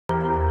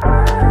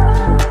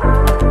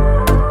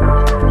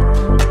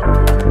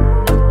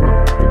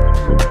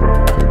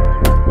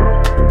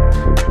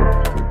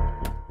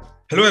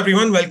Hello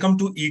everyone, welcome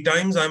to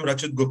ETimes. I'm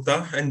Rachit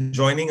Gupta, and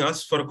joining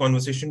us for a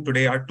conversation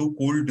today are two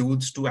cool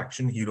dudes, two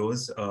action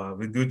heroes,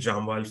 Vidyut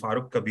Jammwal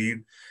Faruk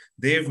Kabir.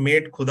 They've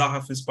made Khuda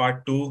Haafiz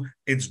Part 2.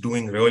 It's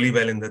doing really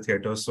well in the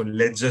theater, so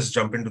let's just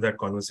jump into that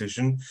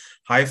conversation.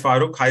 Hi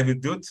Faruk, hi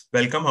Vidyut.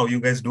 Welcome, how are you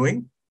guys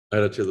doing? Hi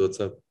Rachit, what's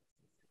up?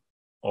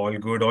 All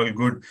good, all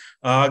good.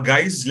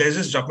 Guys, let's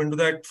just jump into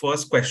that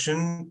first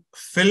question.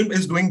 Film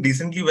is doing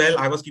decently well.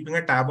 I was keeping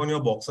a tab on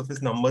your box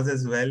office numbers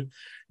as well.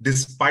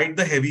 Despite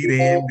the heavy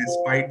rain,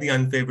 despite the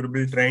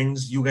unfavorable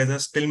trends, you guys are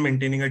still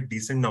maintaining a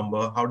decent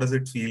number. How does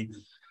it feel?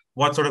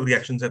 What sort of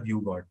reactions have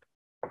you got?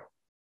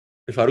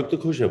 Faruk to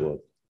khush hai bahut.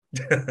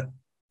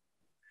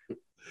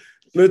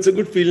 No, it's a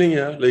good feeling,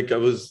 yeah. Like I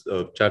was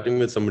chatting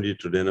with somebody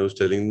today and I was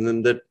telling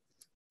them that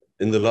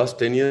in the last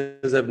 10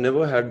 years, I've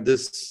never had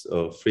this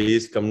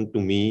phrase come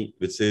to me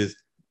which says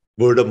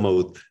word of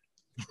mouth.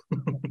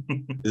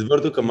 This bar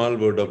to kamal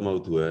word of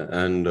mouth hua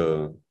hai, and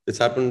it's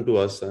happened to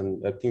us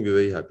and I think we're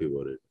very happy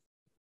about it.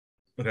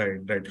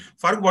 Right.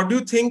 Faruk, what do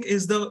you think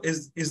is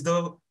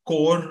the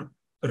core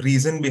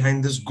reason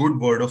behind this good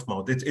word of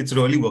mouth? It's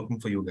really working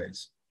for you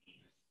guys.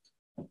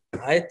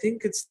 I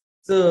think it's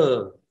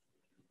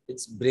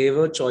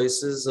braver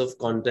choices of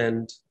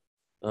content.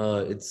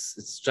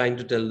 It's trying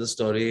to tell the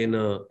story in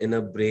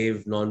a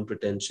brave,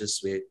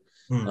 non-pretentious way,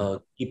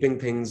 keeping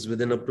things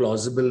within a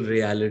plausible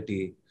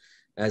reality,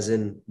 as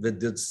in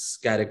Vidyut's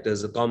character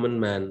is a common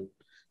man.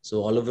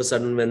 So all of a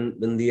sudden,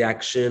 when the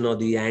action or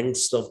the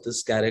angst of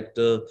this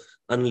character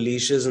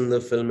unleashes in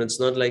the film, it's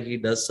not like he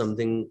does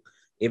something,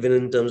 even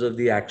in terms of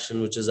the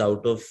action, which is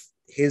out of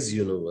his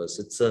universe.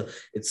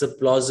 It's a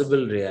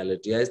plausible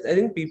reality. I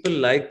think people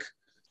like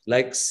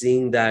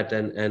seeing that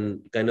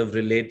and kind of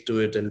relate to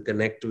it and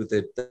connect with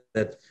it,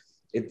 that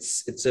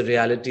it's a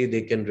reality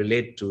they can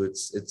relate to.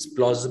 It's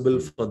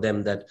plausible for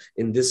them that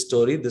in this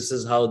story, this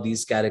is how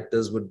these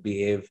characters would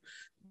behave.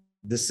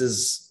 This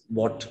is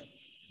what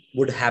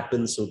would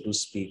happen, so to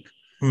speak.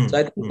 So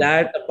I think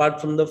that,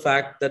 apart from the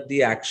fact that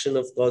the action,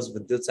 of course,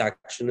 with this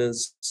action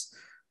is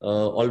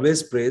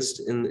always praised.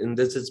 In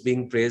this, it's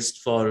being praised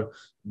for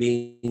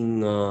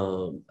being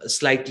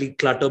slightly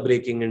clutter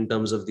breaking in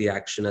terms of the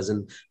action, as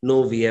in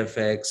no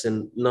VFX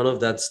and none of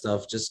that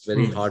stuff, just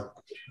very hard,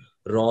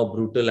 raw,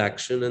 brutal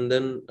action. And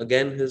then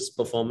again, his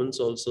performance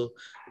also,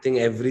 I think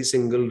every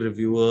single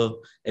reviewer,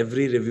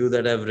 every review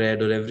that I've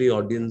read or every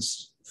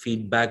audience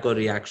feedback or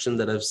reaction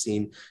that I've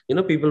seen,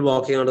 people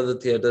walking out of the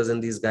theaters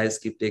and these guys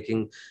keep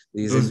taking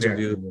these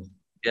interviews.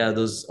 Yeah,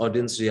 those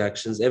audience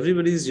reactions.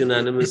 Everybody's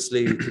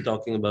unanimously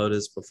talking about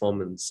his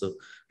performance. So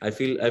I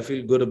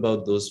feel good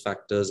about those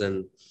factors,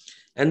 and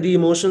the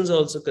emotions are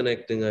also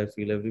connecting. I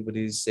feel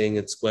everybody's saying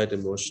it's quite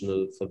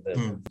emotional for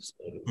them.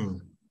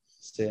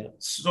 So, yeah.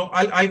 So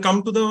I'll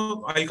come to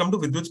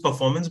Vidyut's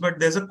performance, but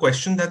there's a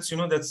question that's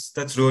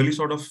really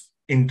sort of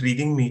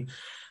intriguing me.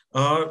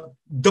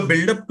 The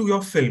build-up to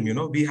your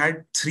film, we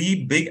had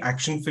 3 big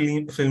action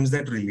films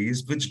that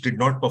released, which did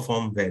not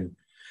perform well.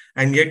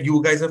 And yet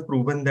you guys have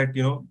proven that,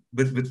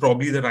 with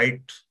probably the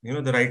right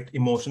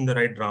emotion, the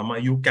right drama,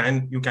 you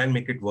can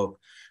make it work.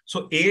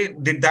 So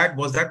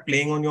was that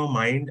playing on your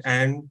mind?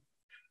 And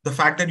the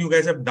fact that you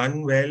guys have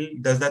done well,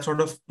 does that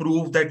sort of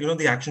prove that,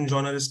 the action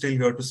genre is still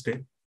here to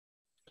stay?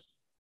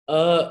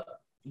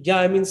 Yeah,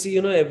 I mean, see,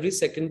 every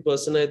second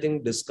person, I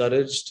think,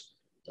 discouraged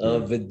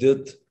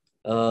Vidyut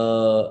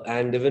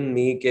and even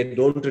me,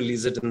 don't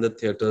release it in the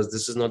theaters.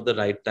 This is not the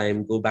right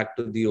time. Go back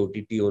to the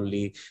OTT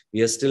only.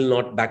 We are still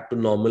not back to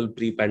normal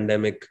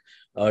pre-pandemic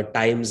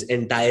times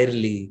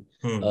entirely.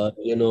 Your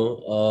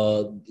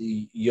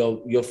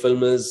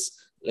film is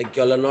like,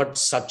 y'all are not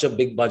such a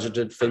big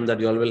budgeted film that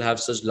y'all will have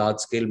such large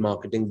scale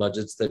marketing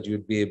budgets that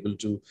you'd be able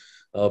to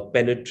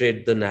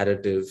penetrate the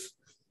narrative.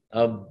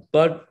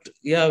 But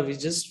yeah, we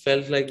just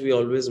felt like we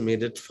always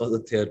made it for the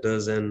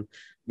theaters, and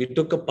we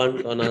took a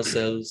punt on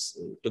ourselves,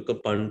 took a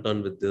punt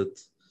on Vidyut,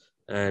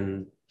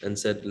 and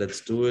said, let's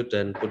do it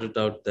and put it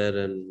out there,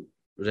 and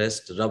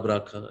rest Rab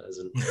Rakha, as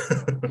in.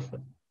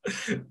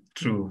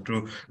 True.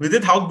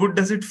 Vidyut, how good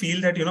does it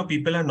feel that,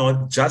 people are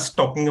not just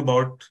talking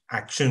about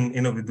action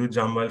in a Vidyut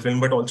Jammwal film,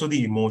 but also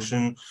the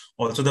emotion,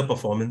 also the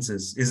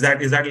performances? Is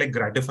that like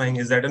gratifying?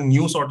 Is that a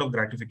new sort of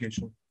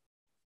gratification?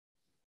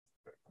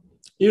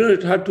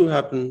 It had to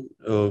happen.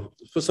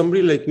 For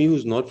somebody like me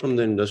who's not from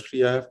the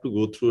industry, I have to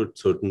go through a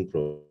certain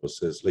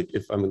process. Like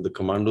if I'm in the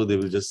commando, they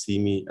will just see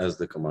me as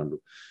the commando.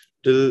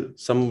 Till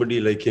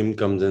somebody like him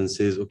comes and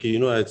says, okay,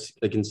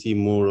 I can see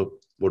more of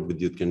what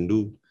Vidyut can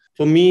do.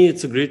 For me,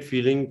 it's a great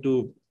feeling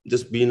to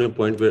just be in a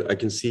point where I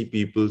can see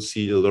people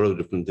see a lot of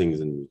different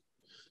things in me.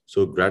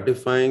 So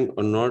gratifying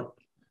or not,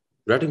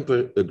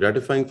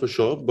 gratifying for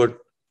sure, but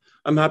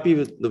I'm happy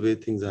with the way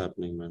things are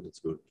happening, man. It's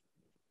good.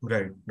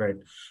 Right.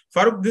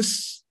 Faruk,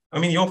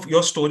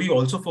 your story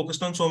also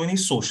focused on so many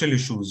social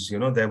issues.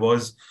 There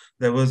was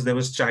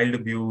child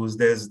abuse,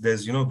 there's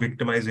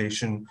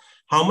victimization.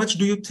 How much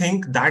do you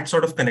think that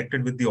sort of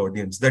connected with the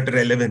audience, that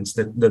relevance,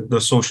 the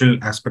social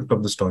aspect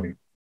of the story?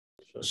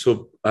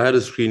 So I had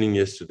a screening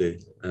yesterday,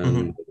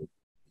 and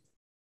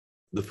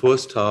the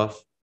first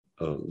half,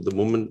 the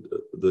moment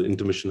the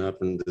intermission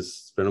happened,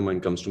 this friend of mine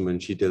comes to me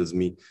and she tells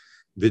me,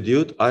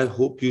 Vidyut, I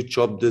hope you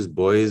chop this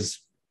boy's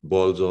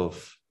balls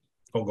off.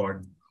 Oh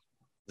God.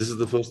 This is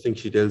the first thing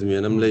she tells me.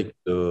 And I'm like,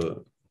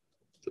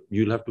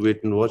 you'll have to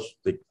wait and watch.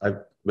 Like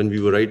when we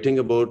were writing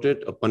about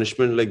it, a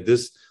punishment like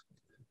this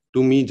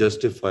to me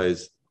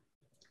justifies,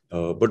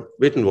 but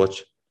wait and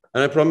watch.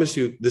 And I promise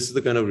you, this is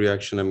the kind of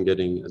reaction I'm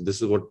getting. This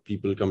is what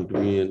people come to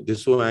me and they're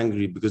so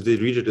angry because they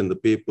read it in the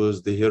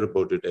papers. They hear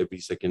about it every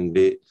second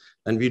day.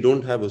 And we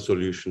don't have a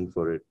solution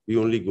for it. We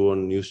only go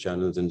on news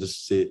channels and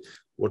just say,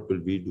 what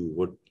will we do?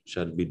 What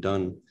shall be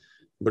done?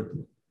 But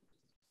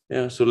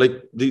yeah, so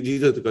like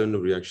these are the kind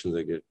of reactions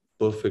I get.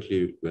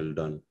 Perfectly well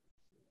done.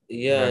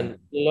 Yeah, and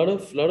a lot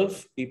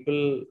of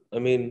people, I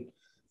mean,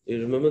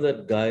 you remember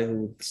that guy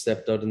who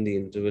stepped out in the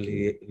interval?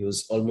 He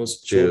was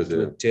almost choked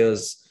with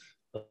tears.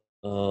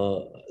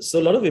 So a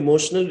lot of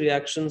emotional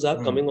reactions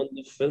are coming on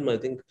the film, I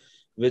think,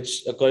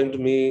 which according to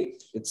me,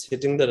 it's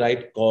hitting the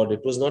right chord.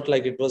 It was not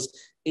like it was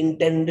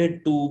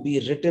intended to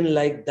be written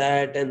like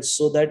that, and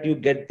so that you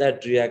get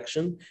that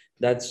reaction.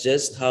 That's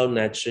just how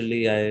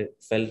naturally I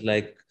felt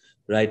like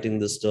writing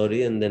the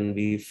story, and then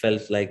we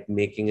felt like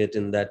making it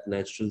in that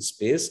natural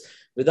space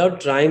without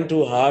trying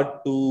too hard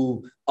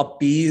to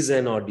appease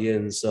an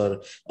audience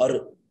or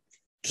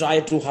try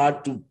too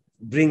hard to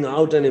bring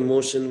out an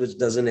emotion which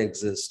doesn't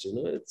exist.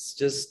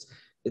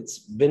 It's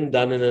been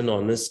done in an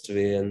honest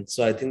way, and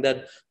so I think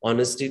that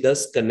honesty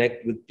does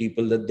connect with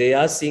people, that they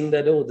are seeing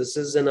that, oh, this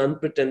is an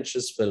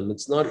unpretentious film.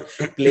 It's not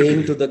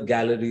playing to the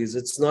galleries,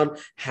 it's not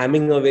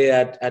hamming away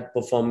at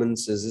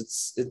performances.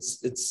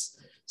 It's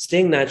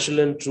staying natural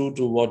and true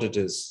to what it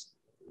is.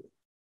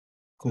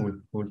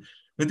 Cool.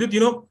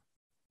 Vidyut,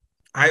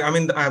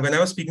 when I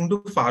was speaking to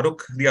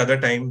Faruk the other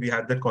time, we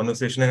had that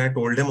conversation and I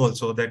told him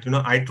also that,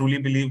 I truly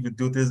believe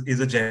Vidyut is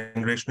a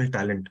generational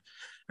talent.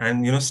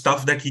 And,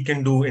 stuff that he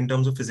can do in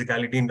terms of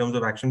physicality, in terms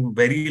of action,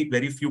 very,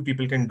 very few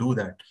people can do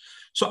that.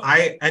 So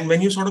and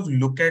when you sort of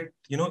look at,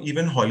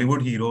 even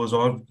Hollywood heroes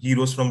or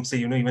heroes from, say,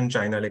 even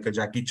China, like a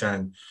Jackie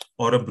Chan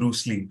or a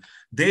Bruce Lee,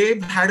 they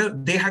had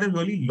a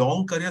really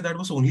long career that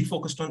was only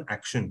focused on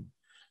action.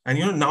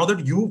 And, now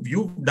that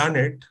you've done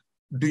it,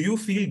 do you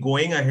feel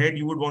going ahead,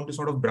 you would want to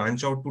sort of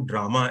branch out to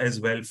drama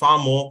as well, far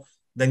more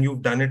than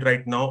you've done it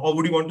right now? Or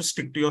would you want to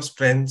stick to your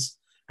strengths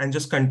and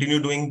just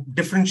continue doing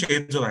different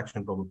shades of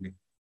action, probably?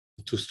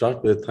 To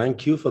start with,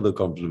 thank you for the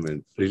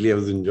compliment. Really, I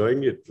was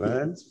enjoying it,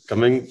 man.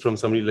 Coming from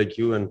somebody like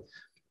you, and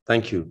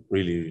thank you.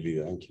 Really,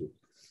 really, thank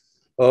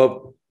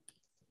you.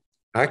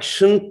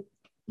 Action,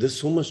 there's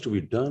so much to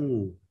be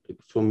done.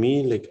 For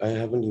me, I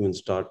haven't even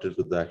started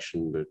with the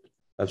action bit.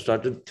 I've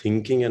started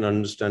thinking and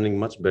understanding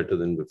much better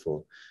than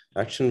before.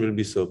 Action will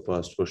be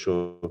surpassed for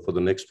sure for the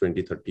next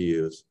 20, 30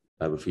 years,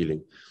 I have a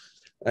feeling.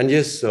 And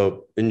yes,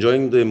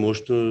 enjoying the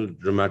emotional,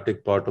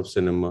 dramatic part of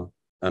cinema.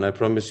 And I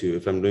promise you,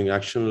 if I'm doing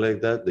action like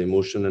that, the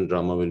emotion and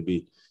drama will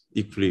be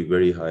equally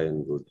very high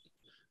and good.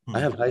 I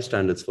have high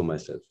standards for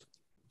myself.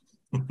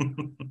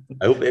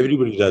 I hope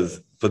everybody does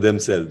for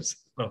themselves.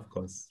 Of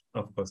course.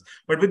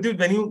 But with you,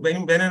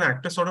 when an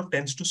actor sort of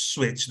tends to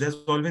switch, there's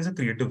always a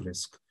creative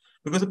risk,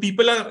 because the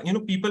people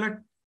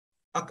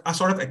are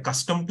sort of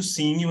accustomed to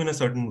seeing you in a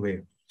certain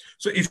way.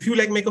 So if you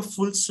make a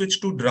full switch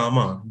to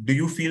drama, do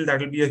you feel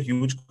that will be a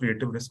huge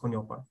creative risk on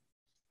your part?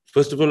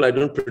 First of all, I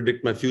don't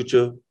predict my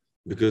future,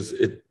 because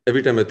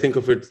every time I think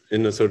of it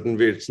in a certain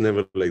way, it's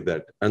never like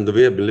that. And the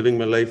way I've been living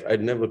my life,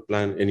 I'd never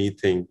plan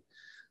anything.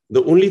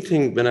 The only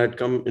thing, when I'd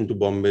come into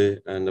Bombay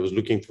and I was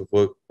looking for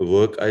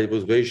work, I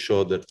was very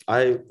sure that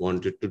I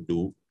wanted to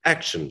do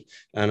action,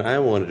 and I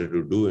wanted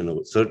to do in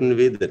a certain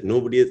way that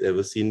nobody has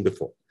ever seen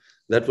before.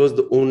 That was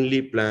the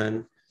only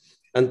plan.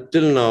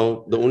 Until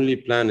now, the only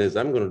plan is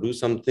I'm going to do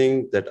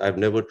something that I've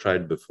never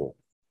tried before.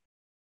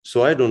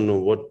 So I don't know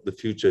what the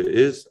future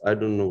is. I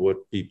don't know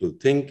what people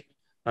think.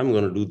 I'm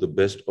going to do the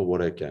best of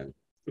what I can.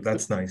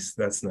 That's nice.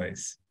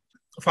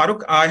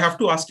 Faruk, I have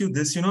to ask you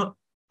this,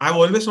 I've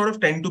always sort of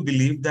tend to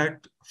believe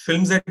that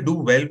films that do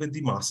well with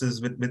the masses,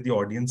 with the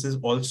audiences,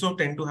 also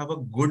tend to have a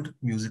good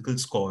musical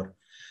score.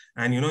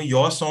 And,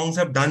 your songs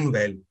have done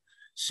well.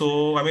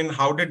 So,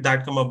 how did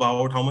that come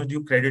about? How much do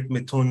you credit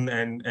Mithun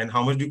and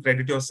how much do you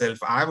credit yourself?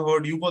 I've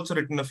heard you've also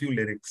written a few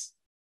lyrics.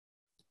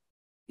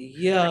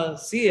 Yeah,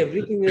 see,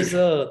 everything is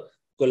a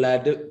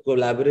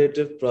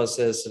collaborative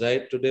process,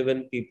 right? Today,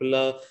 when people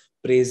are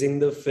praising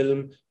the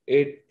film,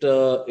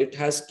 it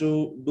has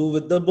to do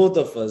with the both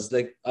of us,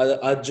 like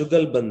our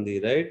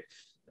jugalbandi, right?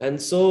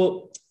 And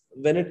so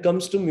when it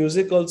comes to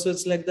music also,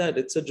 it's like that.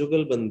 It's a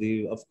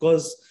jugalbandi. Of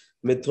course,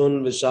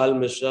 Mithun, Vishal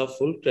Mishra,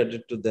 full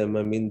credit to them.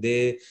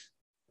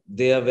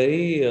 They are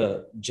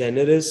very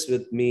generous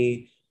with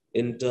me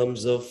in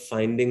terms of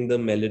finding the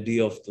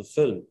melody of the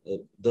film.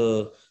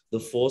 The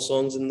 4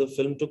 songs in the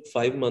film took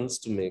 5 months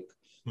to make,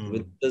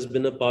 which has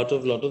been a part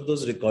of a lot of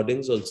those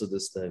recordings also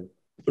this time.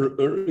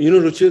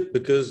 Ruchit,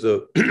 because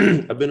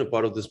I've been a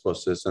part of this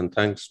process, and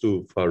thanks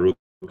to Faruk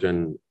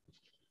and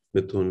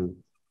Mithun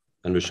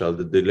and Vishal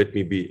that they let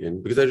me be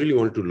in, because I really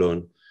wanted to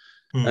learn.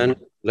 And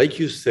like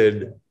you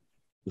said,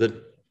 that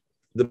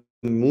the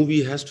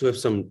movie has to have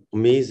some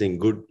amazing,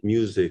 good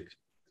music.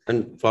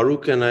 And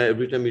Farooq and I,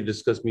 every time we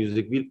discuss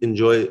music, we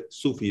enjoy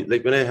Sufi.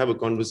 Like when I have a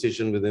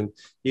conversation with him,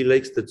 he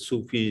likes that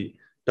Sufi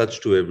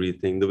touch to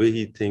everything, the way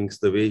he thinks,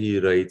 the way he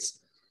writes.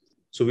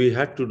 So we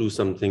had to do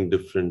something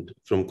different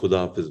from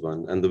Khuda Haafiz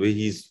one. And the way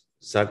he's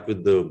sat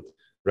with the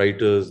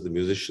writers, the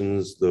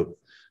musicians,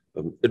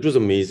 it was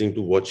amazing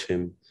to watch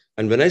him.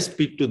 And when I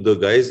speak to the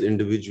guys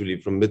individually,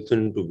 from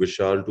Mithun to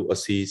Vishal to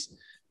Assis,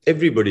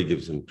 everybody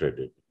gives him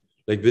credit.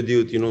 Like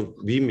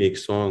Vidyut, we make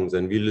songs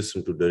and we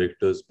listen to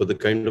directors, but the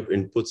kind of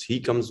inputs he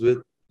comes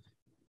with,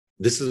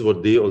 this is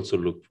what they also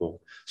look for.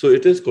 So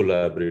it is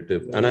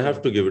collaborative. And I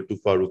have to give it to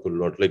Farooq a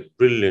lot. Like,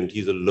 brilliant.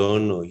 He's a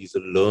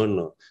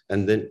learner.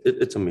 And then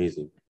it's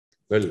amazing.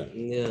 Well done.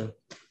 Yeah.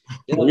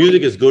 The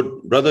music is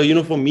good. Brother,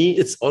 for me,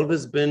 it's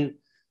always been,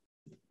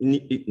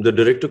 the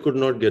director could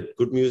not get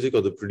good music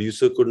or the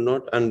producer could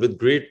not. And with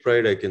great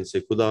pride, I can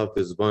say Khuda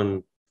Haafiz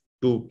 1,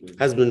 2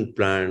 has been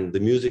planned. The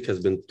music has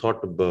been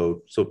thought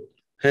about. So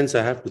hence,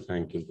 I have to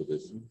thank him for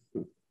this.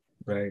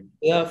 Right.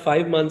 Yeah,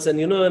 5 months.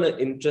 And an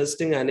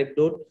interesting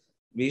anecdote,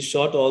 we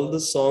shot all the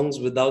songs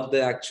without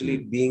there actually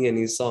being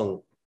any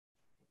song.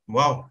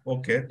 Wow.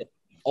 Okay.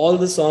 All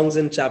the songs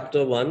in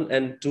chapter 1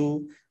 and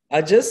 2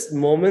 are just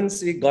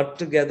moments we got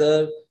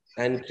together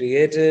and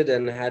created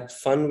and had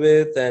fun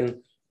with and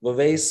were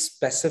very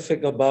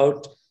specific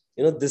about,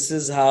 this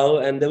is how,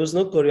 and there was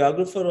no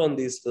choreographer on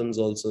these films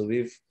also.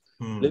 We've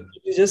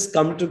literally just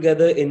come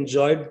together,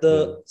 enjoyed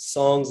the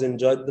songs,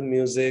 enjoyed the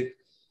music,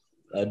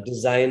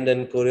 designed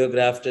and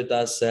choreographed it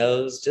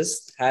ourselves,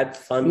 just had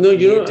fun. No,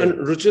 and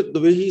Ruchit, the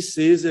way he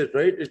says it,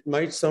 right? It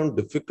might sound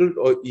difficult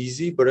or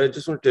easy, but I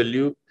just want to tell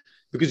you,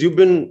 because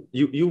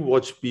you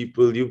watch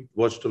people, you've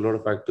watched a lot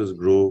of actors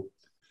grow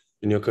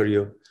in your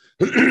career.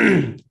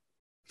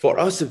 For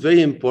us, it's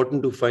very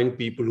important to find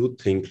people who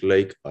think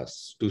like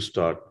us to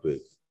start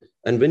with.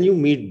 And when you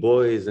meet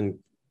boys and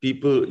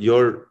people,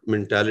 your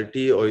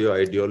mentality or your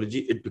ideology,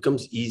 it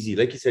becomes easy.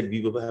 Like you said,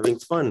 we were having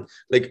fun.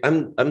 Like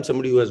I'm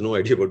somebody who has no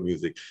idea about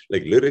music,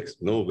 like lyrics,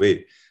 no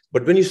way.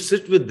 But when you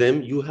sit with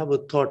them, you have a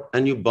thought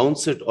and you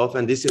bounce it off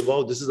and they say,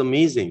 wow, this is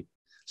amazing.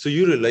 So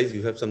you realize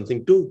you have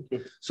something too.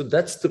 So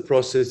that's the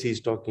process he's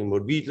talking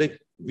about.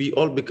 We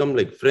all become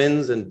like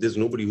friends and there's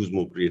nobody who's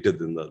more creative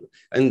than the other.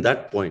 And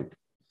that point.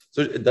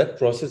 So that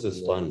process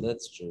is fun.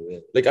 That's true. Yeah.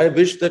 Like I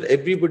wish that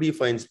everybody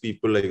finds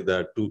people like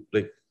that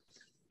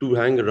to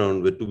hang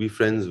around with, to be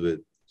friends with.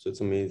 So it's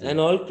amazing. And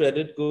all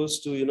credit goes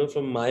to,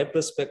 from my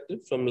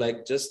perspective, from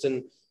like just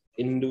an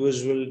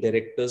individual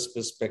director's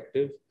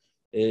perspective.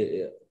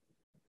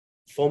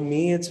 For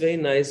me, it's very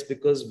nice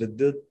because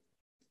Vidyut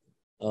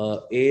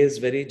is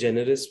very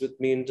generous with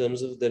me in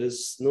terms of there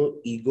is no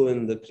ego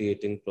in the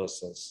creating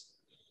process.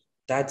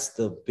 That's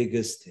the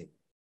biggest thing.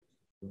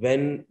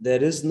 When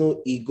there is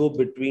no ego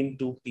between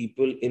two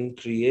people in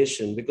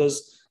creation,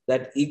 because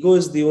that ego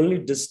is the only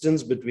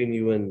distance between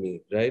you and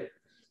me, right?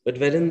 But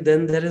then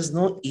there is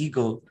no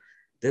ego,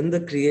 then the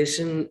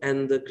creation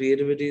and the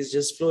creativity is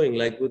just flowing,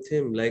 like with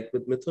him, like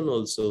with Mithun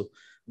also,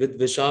 with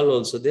Vishal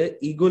also. They're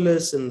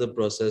egoless in the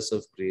process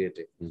of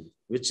creating,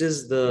 which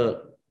is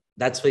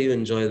that's why you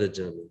enjoy the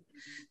journey.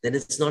 Then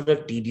it's not a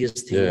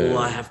tedious thing. Yeah. Oh,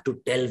 I have to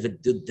tell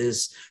Vidyut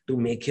this to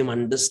make him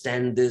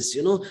understand this.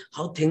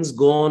 How things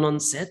go on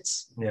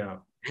sets. Yeah.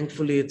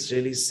 Thankfully, it's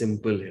really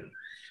simple here.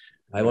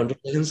 I want to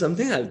tell him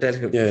something, I'll tell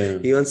him. Yeah.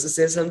 He wants to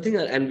say something,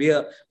 and we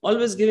are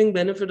always giving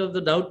benefit of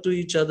the doubt to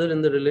each other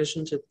in the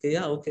relationship.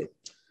 Yeah, okay.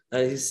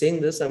 He's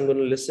saying this, I'm going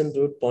to listen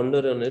to it,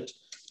 ponder on it,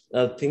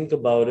 think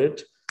about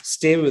it,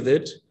 stay with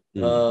it.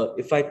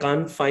 If I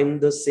can't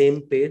find the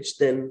same page,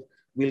 then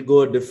we'll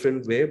go a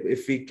different way.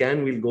 If we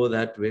can, we'll go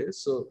that way.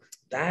 So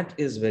that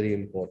is very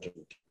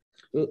important.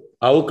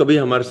 आओ कभी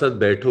हमारे साथ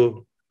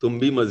बैठो, तुम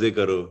भी मजे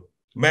करो.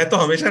 मैं तो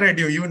हमेशा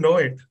ready हूँ, you know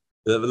it.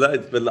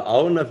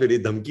 आओ ना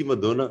फिर, धमकी मत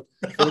दो ना.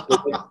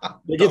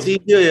 Like it's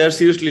easier, yeah,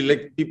 seriously.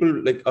 Like people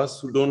like us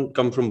who don't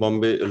come from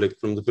Bombay, like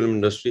from the film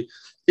industry,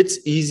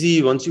 it's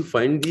easy once you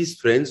find these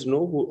friends,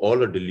 who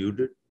all are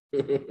deluded.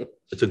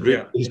 It's a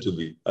great place to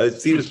be. I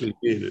seriously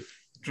feel it.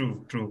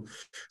 True.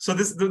 So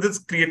this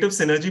creative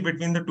synergy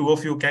between the two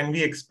of you, can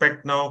we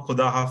expect now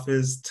Khuda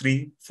Haafiz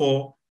 3,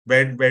 4?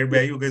 Where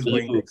are you guys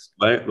going next?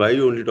 Why are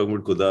you only talking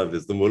about Khuda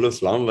Haafiz? तो बोलो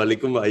Assalamu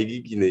alaikum आएगी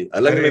कि नहीं?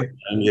 अलग में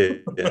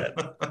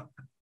आएंगे.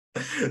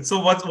 So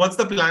what's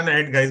the plan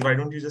ahead, guys? Why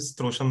don't you just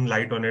throw some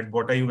light on it?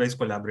 What are you guys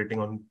collaborating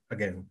on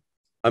again?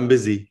 I'm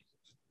busy.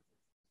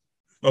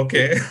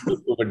 Okay.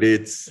 Over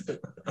dates.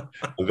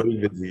 I'm very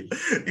busy.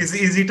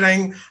 Is he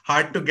trying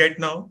hard to get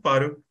now,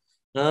 Farooq?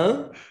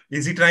 Huh?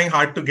 Is he trying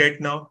hard to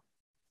get now?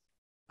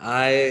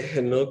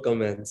 No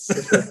comments.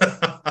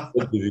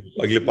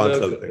 अगले 5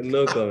 साल तक.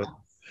 No comments.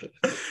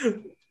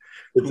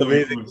 It's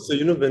amazing. So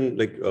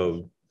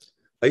when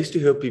I used to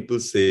hear people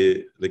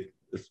say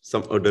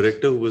a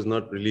director who was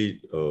not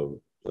really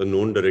a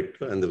known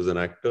director, and there was an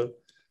actor,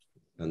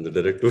 and the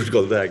director would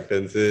call the actor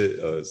and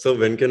say, "Sir,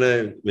 when can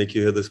I make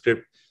you hear the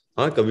script?"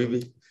 हाँ कभी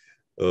भी.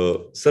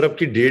 Sir,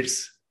 आपकी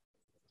dates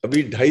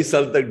अभी 2.5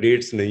 साल तक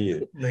dates नहीं है.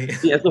 नहीं.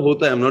 ऐसा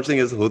होता है. I'm not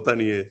saying ऐसा होता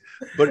नहीं है,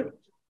 but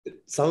It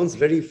sounds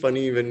very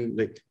funny when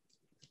like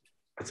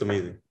it's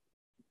amazing.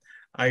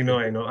 I know.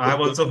 I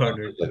have also heard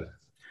it.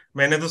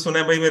 मैंने तो सुना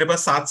है भाई मेरे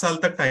पास 7 साल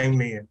तक टाइम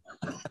नहीं है.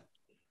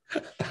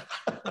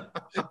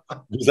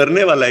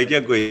 गुजरने वाला है क्या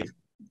कोई?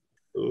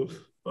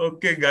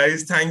 Okay,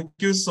 guys, thank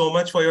you so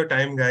much for your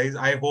time, guys.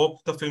 I hope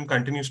the film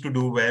continues to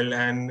do well,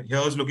 and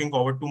here's looking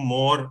forward to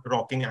more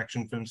rocking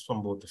action films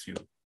from both of you.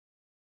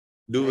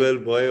 Do well,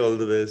 boy. All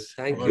the best.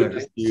 Thank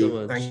you so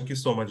much. Thank you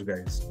so much,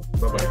 guys.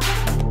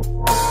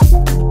 Bye-bye.